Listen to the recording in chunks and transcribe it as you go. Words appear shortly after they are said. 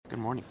Good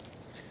morning.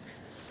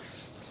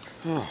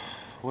 Oh,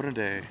 what a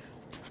day.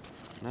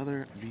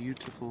 Another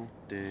beautiful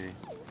day.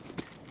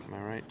 Am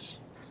I right?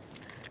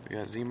 We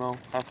got Zemo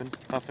huffing,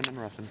 puffing, and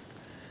ruffing.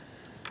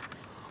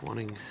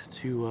 Wanting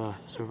to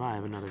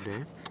survive another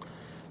day.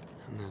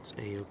 And that's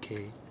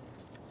A-okay.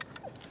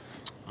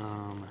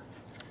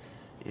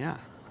 Yeah.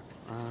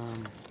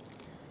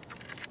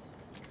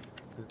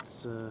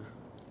 It's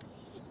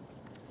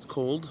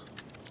cold.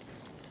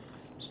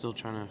 Still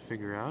trying to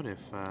figure out if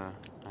I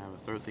have a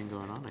third thing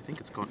going on. I think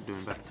it's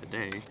doing better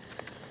today,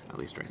 at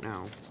least right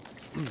now.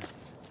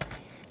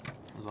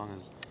 As long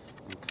as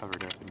I'm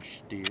covered up and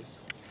stiff.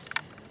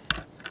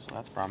 So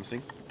that's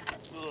promising.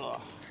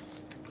 Ugh.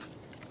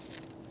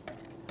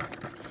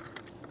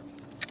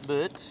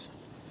 But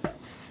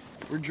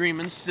we're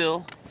dreaming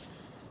still.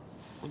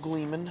 We're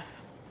gleaming.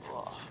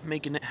 Ugh.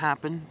 Making it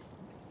happen.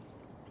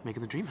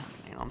 Making the dream happen,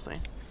 you know what I'm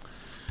saying?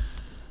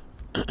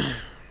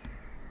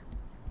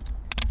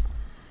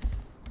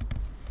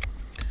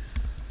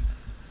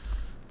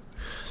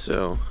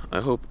 So,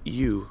 I hope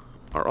you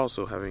are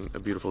also having a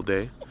beautiful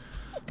day.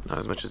 Not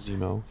as much as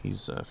Zemo.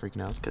 He's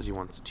freaking out because he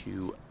wants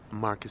to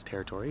mark his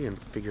territory and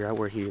figure out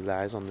where he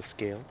lies on the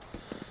scale.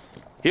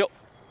 Heel!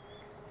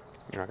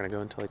 You're not going to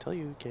go until I tell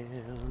you you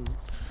can.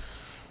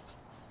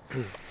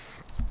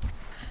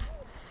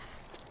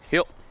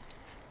 Heel!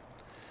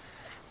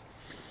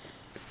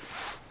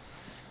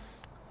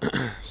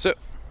 So,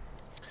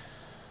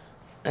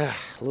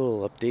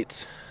 little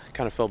updates.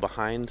 Kind of fell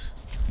behind.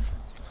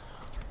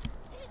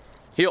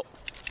 Heel.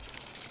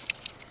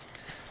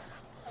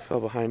 Fell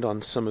behind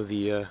on some of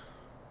my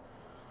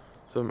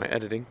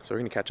editing, so we're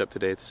gonna catch up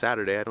today. It's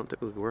Saturday. I don't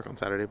typically work on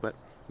Saturday, but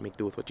make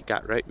do with what you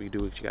got, right? You do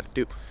what you got to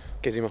do.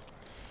 Okay, Zemo.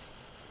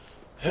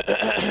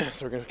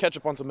 So we're gonna catch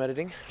up on some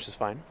editing, which is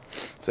fine.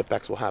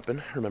 Setbacks will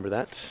happen. Remember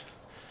that.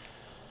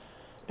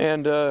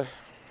 And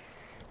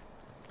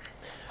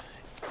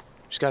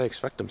just gotta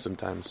expect them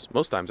sometimes.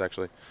 Most times,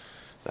 actually,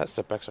 that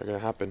setbacks are gonna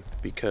happen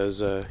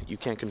because you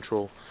can't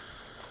control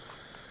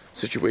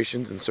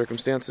situations and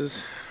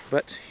circumstances,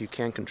 but you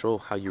can control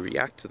how you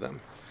react to them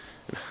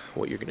and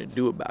what you're going to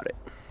do about it.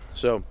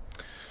 So,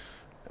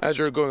 as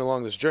you're going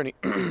along this journey,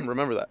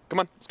 remember that. Come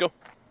on, let's go.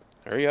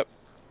 Hurry up.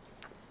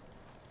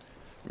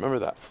 Remember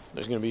that.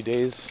 There's going to be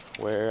days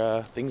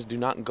where things do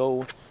not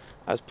go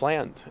as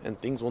planned, and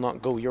things will not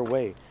go your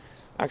way.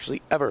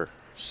 Actually, ever.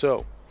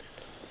 So,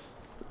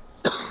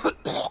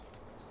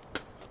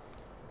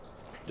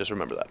 just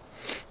remember that.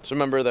 Just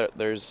remember that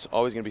there's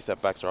always going to be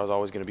setbacks. There's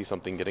always going to be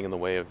something getting in the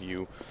way of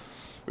you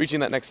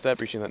reaching that next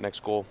step, reaching that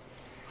next goal.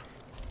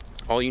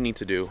 All you need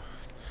to do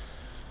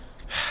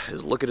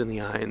is look it in the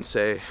eye and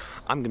say,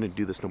 I'm going to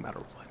do this no matter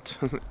what.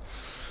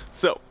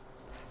 So,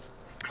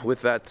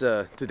 with that,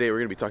 today we're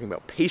going to be talking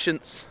about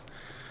patience,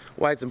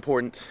 why it's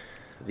important,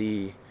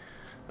 the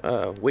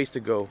ways to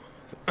go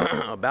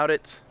about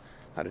it,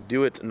 how to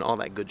do it, and all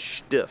that good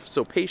stuff.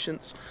 So,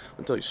 patience,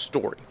 I'll tell you a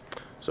story.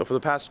 So, for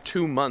the past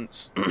 2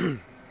 months,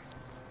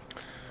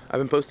 I've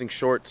been posting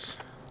shorts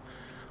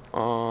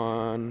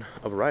on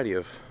a variety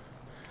of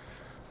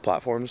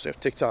platforms. We have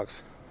TikToks,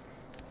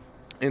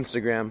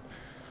 Instagram,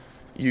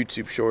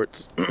 YouTube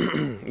shorts,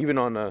 even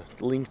on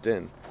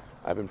LinkedIn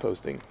I've been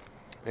posting.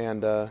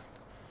 And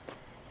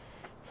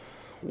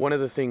one of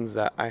the things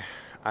that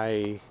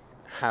I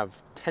have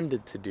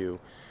tended to do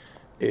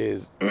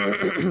is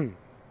do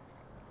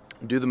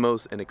the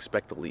most and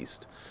expect the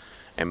least.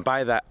 And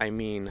by that I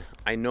mean,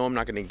 I know I'm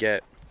not going to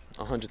get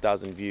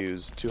 100,000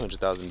 views,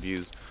 200,000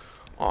 views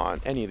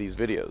on any of these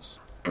videos.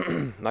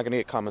 I'm not going to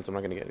get comments, I'm not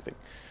going to get anything.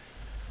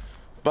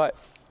 But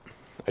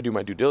I do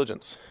my due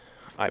diligence.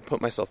 I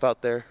put myself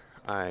out there.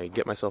 I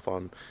get myself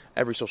on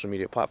every social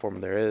media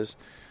platform there is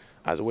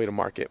as a way to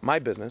market my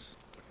business,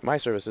 my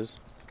services.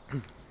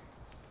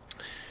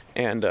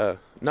 And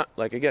not,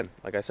 like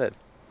I said,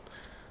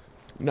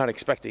 not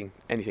expecting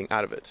anything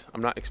out of it.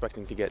 I'm not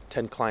expecting to get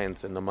 10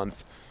 clients in a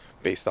month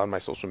based on my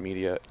social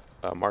media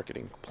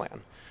marketing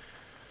plan.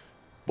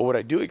 But what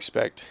I do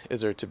expect is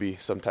there to be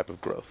some type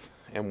of growth.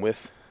 And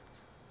with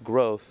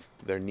growth,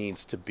 there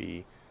needs to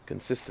be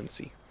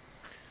consistency.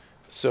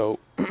 So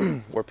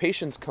where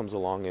patience comes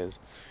along is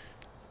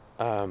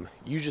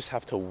you just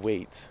have to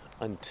wait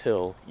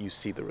until you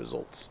see the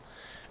results.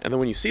 And then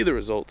when you see the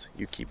results,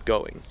 you keep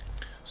going.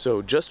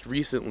 So just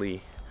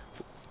recently,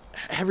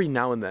 every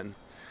now and then,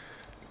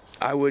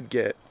 I would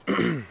get,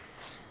 or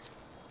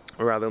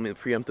rather, let me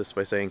preempt this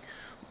by saying,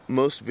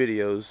 most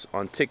videos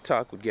on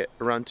TikTok would get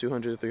around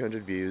 200 to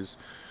 300 views.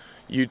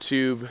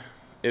 YouTube,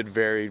 it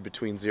varied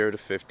between 0 to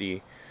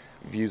 50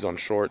 views on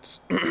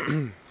shorts.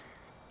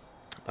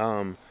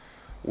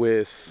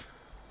 With,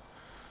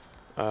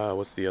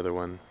 what's the other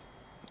one?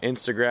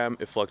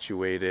 Instagram, it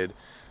fluctuated.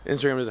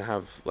 Instagram doesn't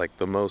have like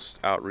the most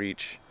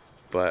outreach,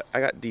 but I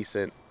got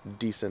decent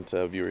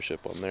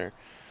viewership on there.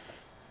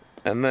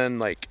 And then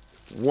like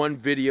one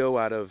video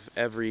out of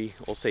every,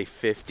 we'll say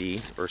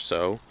 50 or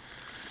so,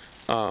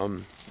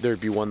 there'd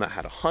be one that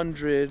had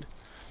 100.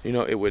 You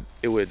know, it would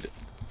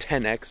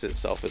 10x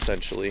itself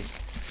essentially.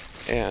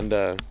 And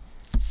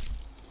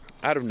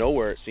out of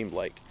nowhere, it seemed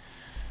like,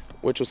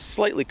 which was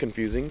slightly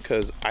confusing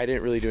because I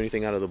didn't really do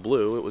anything out of the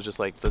blue. It was just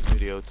like this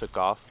video took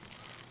off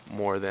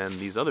more than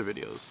these other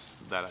videos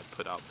that I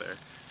put out there,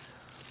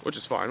 which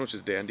is fine, which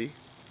is dandy.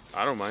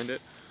 I don't mind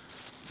it.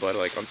 But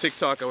like on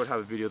TikTok, I would have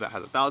a video that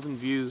has 1,000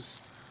 views.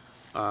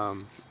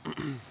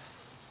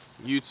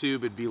 YouTube,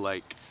 it'd be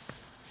like,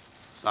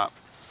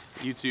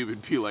 YouTube,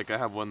 it'd be like I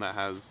have one that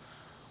has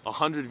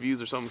 100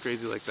 views or something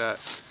crazy like that.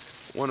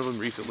 One of them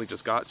recently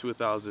just got to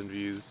 1,000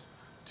 views,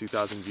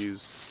 2,000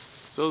 views.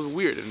 So it was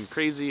weird and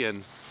crazy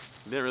and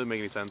didn't really make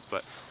any sense,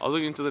 but I was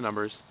looking into the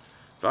numbers,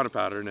 found a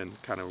pattern, and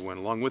kind of went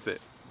along with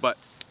it. But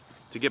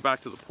to get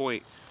back to the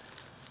point,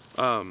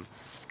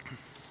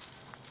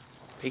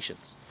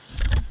 patience.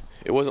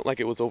 It wasn't like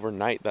it was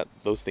overnight that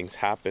those things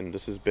happened.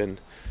 This has been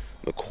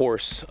the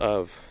course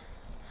of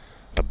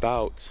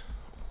about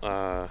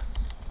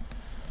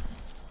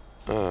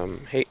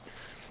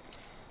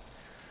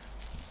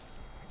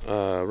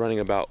running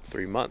about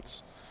 3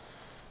 months.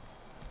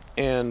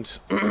 And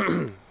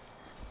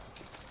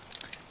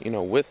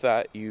with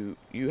that, you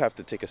have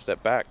to take a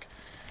step back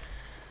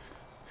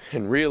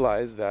and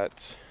realize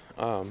that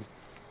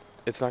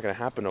it's not going to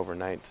happen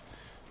overnight.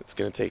 It's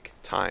going to take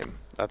time.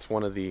 That's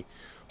one of the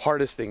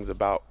hardest things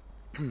about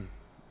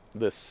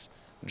this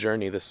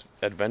journey, this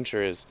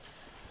adventure, is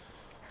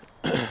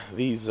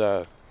these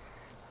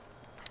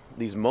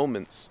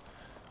moments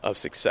of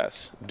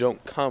success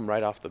don't come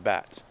right off the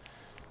bat.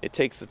 It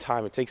takes the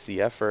time, it takes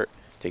the effort,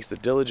 it takes the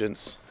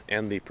diligence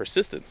and the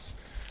persistence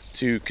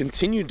to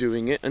continue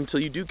doing it until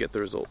you do get the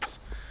results.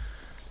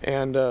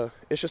 And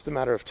it's just a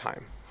matter of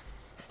time.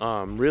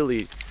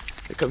 Really,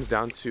 it comes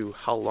down to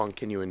how long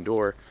can you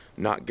endure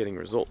not getting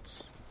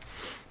results?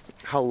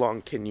 How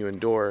long can you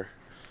endure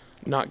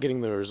not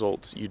getting the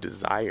results you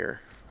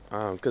desire?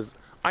 Because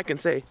I can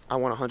say I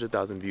want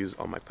 100,000 views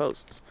on my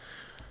posts.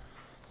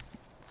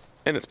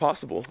 And it's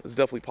possible. It's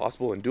definitely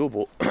possible and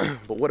doable.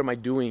 But what am I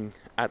doing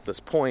at this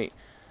point,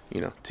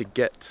 to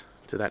get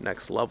to that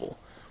next level?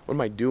 What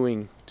am I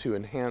doing to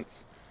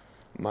enhance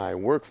my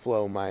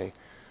workflow, my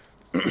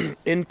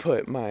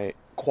input, my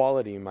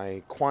quality,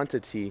 my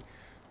quantity,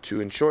 to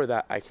ensure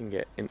that I can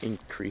get an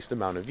increased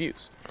amount of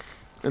views?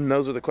 And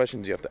those are the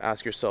questions you have to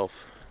ask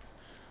yourself,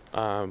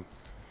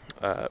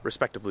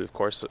 respectively, of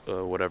course,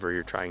 whatever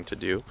you're trying to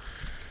do.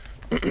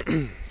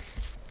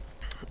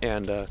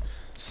 And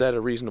set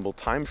a reasonable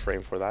time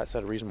frame for that,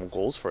 set reasonable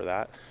goals for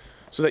that,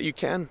 so that you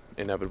can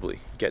inevitably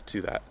get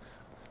to that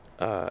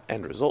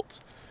end result.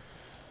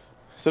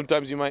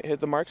 Sometimes you might hit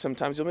the mark,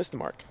 sometimes you'll miss the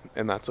mark,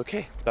 and that's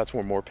okay. That's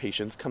where more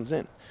patience comes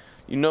in.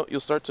 You'll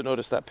start to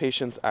notice that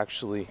patience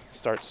actually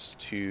starts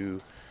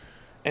to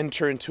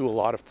enter into a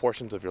lot of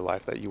portions of your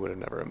life that you would have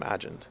never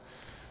imagined.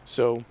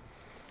 So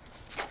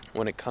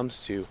when it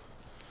comes to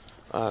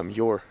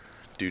your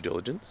due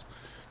diligence,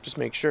 just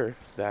make sure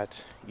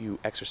that you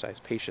exercise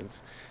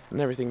patience in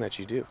everything that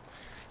you do.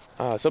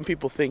 Some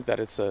people think that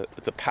it's a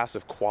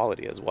passive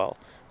quality as well.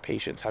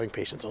 Patience, having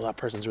patience. Oh, that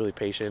person's really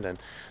patient and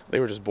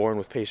they were just born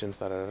with patience,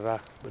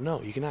 But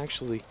no, you can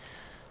actually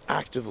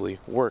actively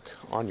work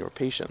on your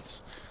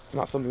patience. It's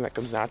not something that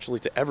comes naturally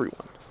to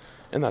everyone,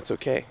 and that's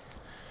okay.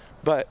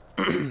 But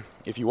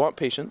if you want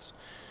patience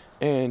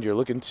and you're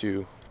looking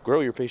to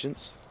grow your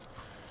patience,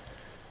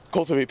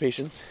 cultivate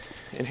patience,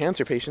 enhance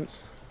your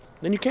patience,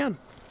 then you can.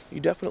 You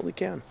definitely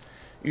can.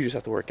 You just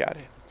have to work at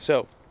it.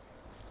 So,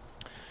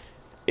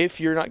 if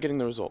you're not getting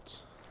the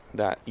results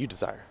that you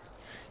desire,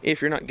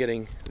 if you're not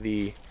getting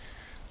the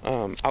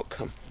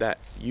outcome that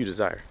you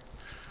desire,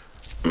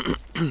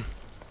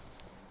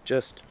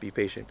 just be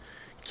patient.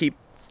 Keep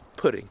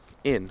putting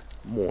in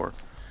more,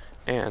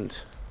 and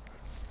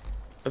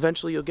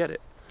eventually you'll get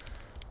it.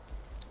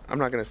 I'm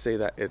not going to say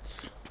that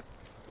it's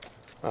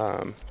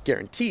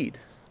guaranteed.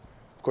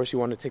 Of course, you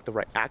want to take the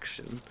right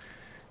action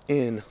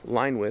in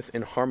line with,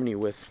 in harmony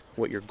with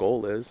what your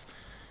goal is.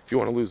 If you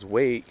want to lose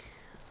weight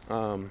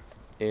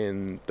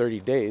in 30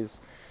 days,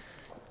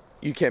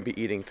 you can't be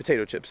eating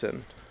potato chips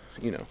and,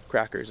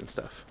 crackers and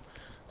stuff.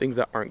 Things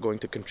that aren't going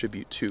to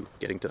contribute to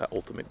getting to that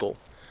ultimate goal.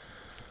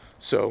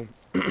 So,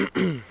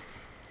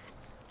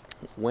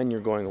 when you're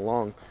going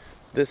along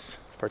this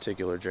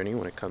particular journey,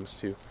 when it comes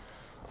to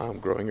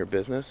growing your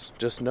business,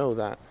 just know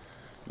that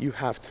you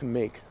have to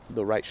make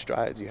the right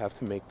strides. You have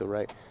to make the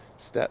right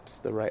steps,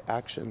 the right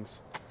actions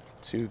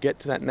to get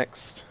to that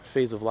next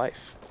phase of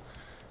life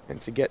and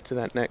to get to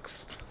that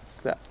next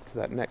step, to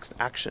that next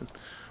action.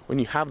 When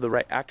you have the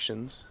right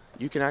actions,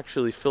 you can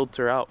actually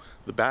filter out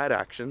the bad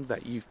actions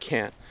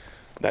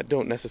that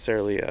don't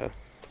necessarily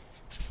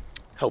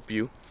help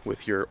you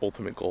with your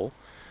ultimate goal.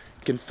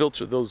 You can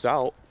filter those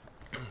out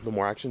the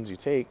more actions you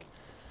take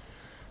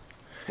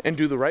and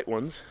do the right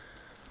ones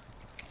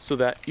so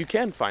that you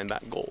can find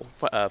that goal,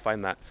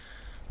 find that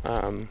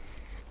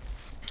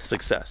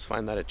success,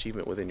 find that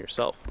achievement within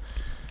yourself.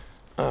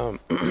 And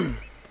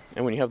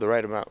when you have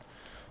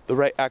the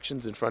right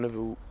actions in front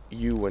of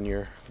you when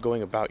you're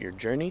going about your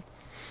journey,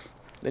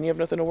 then you have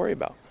nothing to worry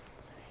about.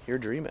 You're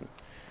dreaming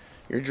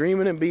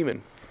and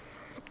beaming.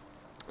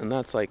 And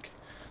that's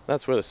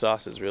That's where the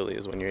sauce is really,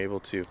 is when you're able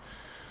to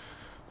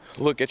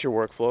look at your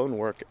workflow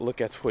and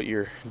look at what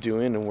you're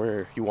doing and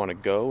where you want to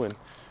go, and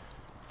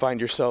find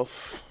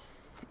yourself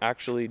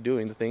actually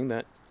doing the thing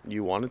that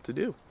you wanted to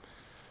do.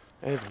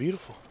 And it's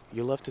beautiful.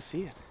 You love to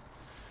see it.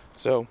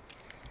 So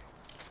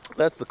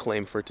that's the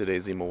claim for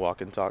today's Zemo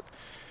Walk'n Talk.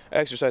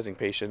 Exercising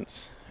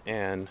patience,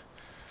 and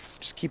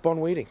just keep on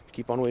waiting.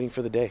 Keep on waiting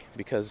for the day,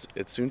 because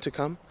it's soon to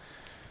come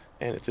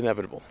and it's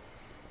inevitable.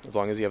 As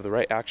long as you have the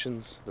right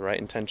actions, the right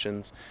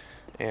intentions,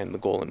 and the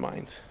goal in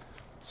mind.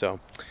 So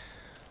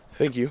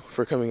thank you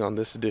for coming on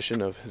this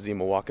edition of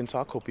Zemo Walk'n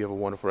Talk. Hope you have a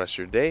wonderful rest of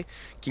your day.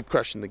 Keep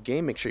crushing the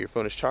game. Make sure your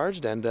phone is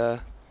charged. And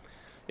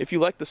if you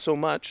like this so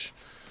much,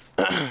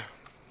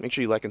 make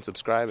sure you like and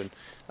subscribe,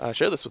 and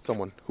share this with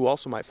someone who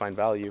also might find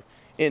value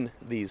in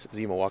these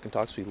Zemo Walk'n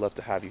Talks. We'd love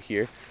to have you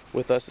here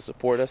with us to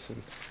support us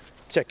and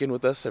check in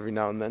with us every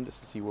now and then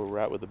just to see where we're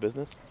at with the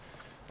business.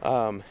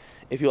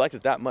 If you liked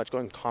it that much, go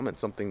ahead and comment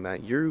something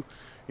that you're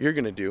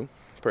going to do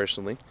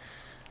personally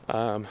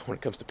when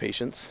it comes to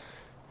patience.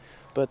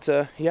 But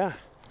yeah,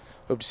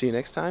 hope to see you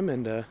next time,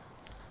 and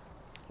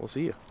we'll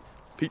see you.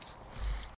 Peace.